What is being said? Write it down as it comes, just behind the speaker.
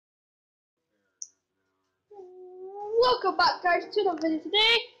welcome back guys to another video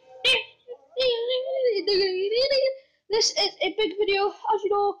today. This is a big video, as you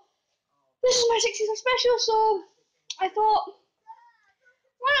know. This is my 60th special, so I thought,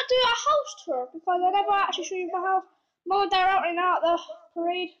 why not do a house tour? Because I never actually show you my house. Mum and Dad are out right now at the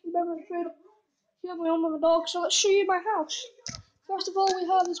parade. Remember the parade? Here my own with my dog, so let's show you my house. First of all, we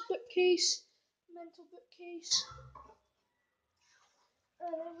have this bookcase, mental bookcase.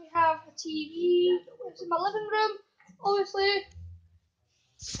 And then we have a TV. This is my living room, obviously.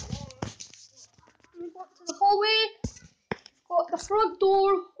 We go to the hallway. You've got the front door,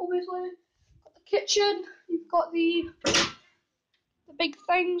 obviously. Got the kitchen. You've got the big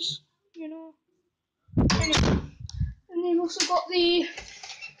things, you know. And then you've also got the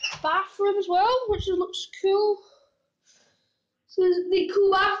bathroom as well, which looks cool. So this is the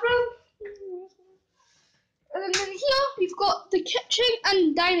cool bathroom. And then here we've got the kitchen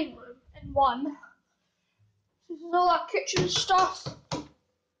and dining room in one. So this is all our kitchen stuff.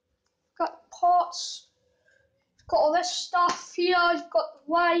 Got pots. Got all this stuff here. You've got the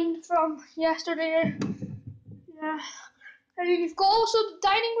wine from yesterday. Yeah. And then you've got also the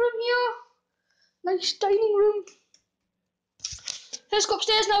dining room here. Nice dining room. Let's go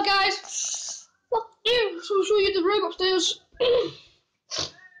upstairs now, guys. Look, so I'll show you the room upstairs.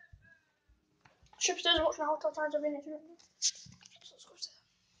 Upstairs and watch my hotel times every night. So let's go upstairs.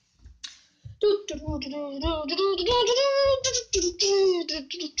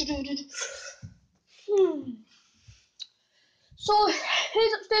 So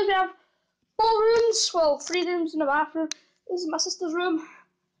here's upstairs. We have 4 rooms. Well, 3 rooms and a bathroom. This is my sister's room.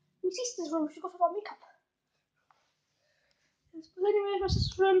 My sister's room. She got for makeup. But anyway, my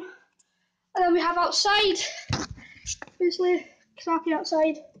sister's room. And then we have outside. Basically, clapping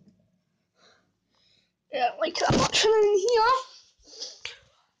outside. Yeah, like that much. And then here,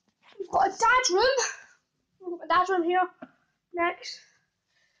 we've got a dad's room. We've got my dad's room here. Next.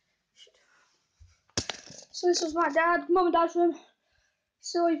 So this is my mum and dad's room.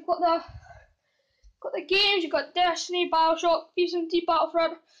 So you've got the games. You've got Destiny, Bioshock, FIFA 17,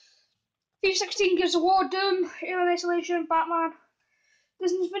 Battlefront, FIFA 16 Gears of War, Doom, Alien Isolation, Batman,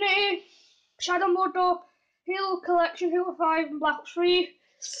 Disney Infinity, Shadow Mordor, Halo Collection, Halo 5, and Black Ops 3.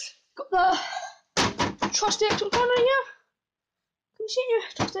 Got the Trusty Xbox One right here. Can you see it?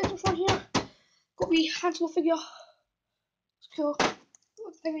 Trusty Xbox One here. Got the Hansel figure. It's cool.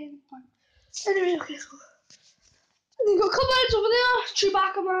 Anyway, okay, so. And then you've got cupboards over there,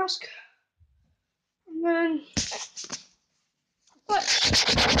 Chewbacca mask. And then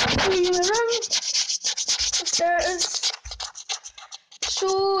in the room. Upstairs. So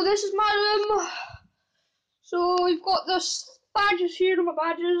this is my room. So we've got this badges here, my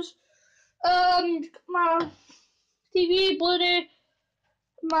badges. My TV, Blu-ray,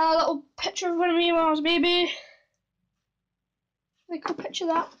 my little picture of me when I was a baby. Like a picture of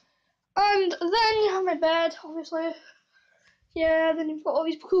that. And then you have my bed, obviously. Yeah, then you've got all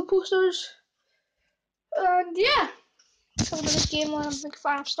these cool posters. And yeah. Talking about this game when I'm a big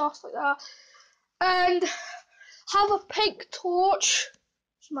fan of stuff like that. And have a pink torch.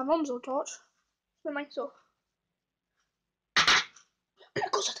 It's my mum's old torch. It's not mine, so.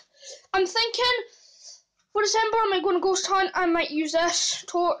 I'm thinking for December I might go on a ghost hunt. I might use this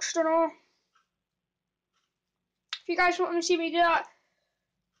torch, don't know. If you guys want me to see me do that,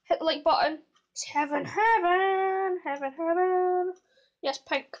 hit the like button. It's heaven, heaven, heaven, heaven. Yes,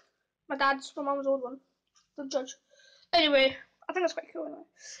 pink. My mum's old one. Don't judge. Anyway, I think that's quite cool anyway.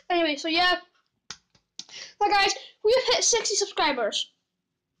 Anyway, so yeah. Now guys, we have hit 60 subscribers.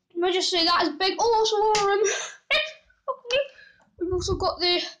 Let me just say that is big. Oh, also room. We've also got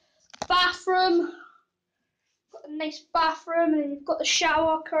the bathroom. Got a nice bathroom, and then you've got the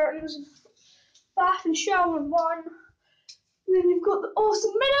shower curtains. Bath and shower in one. And then you've got the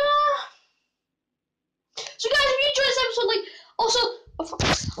awesome mirror. So guys, if you enjoyed this episode, like, also,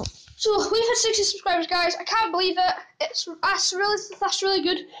 so we've had 60 subscribers, guys. I can't believe it. That's really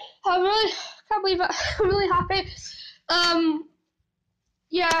good. I really can't believe it. I'm really happy.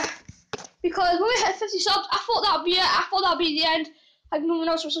 Yeah, because when we hit 50 subs, I thought that would be it. I thought that would be the end. Like no one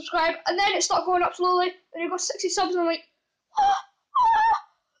else would subscribe, and then it started going up slowly. And you got 60 subs, and I'm like, I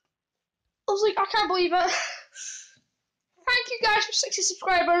was like, I can't believe it. Thank you guys for 60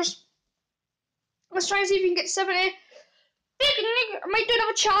 subscribers. Let's try and see if we can get 70. I might do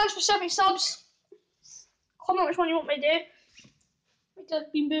another challenge for 70 subs. Comment which one you want me to do. Might do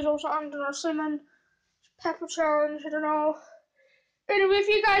Bean Boozle or something, I don't know, cinnamon, pepper challenge, I don't know. Anyway, if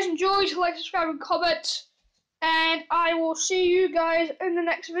you guys enjoyed, like, subscribe, and comment. And I will see you guys in the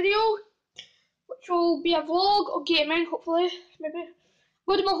next video, which will be a vlog or gaming, hopefully, maybe.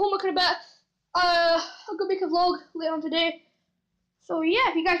 I'll do my homework in a bit. I'll going to make a vlog later on today. So yeah,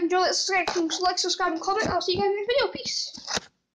 if you guys enjoy it, like, subscribe and comment. I'll see you guys in the next video. Peace.